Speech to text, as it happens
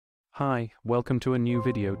Hi, welcome to a new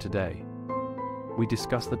video today. We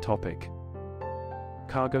discuss the topic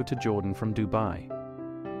cargo to Jordan from Dubai,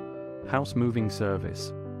 house moving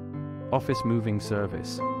service, office moving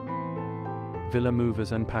service, villa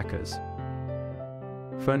movers and packers,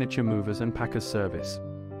 furniture movers and packers service,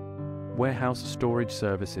 warehouse storage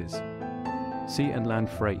services, sea and land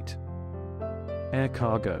freight, air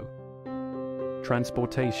cargo,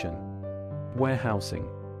 transportation, warehousing,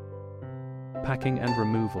 packing and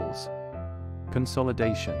removals,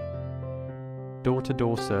 consolidation,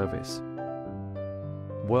 door-to-door service,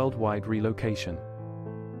 worldwide relocation,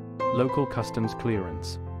 local customs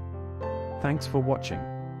clearance. Thanks for watching.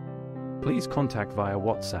 Please contact via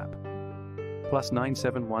WhatsApp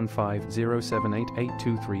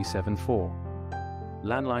 +971507882374.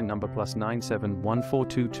 Landline number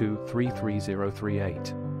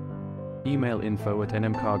 +971422333038. Email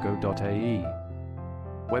info@nmcargo.ae.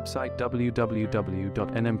 Website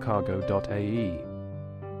www.nmcargo.ae.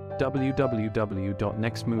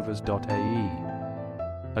 www.nextmovers.ae.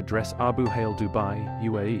 Address Abu Hail, Dubai,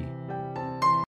 UAE.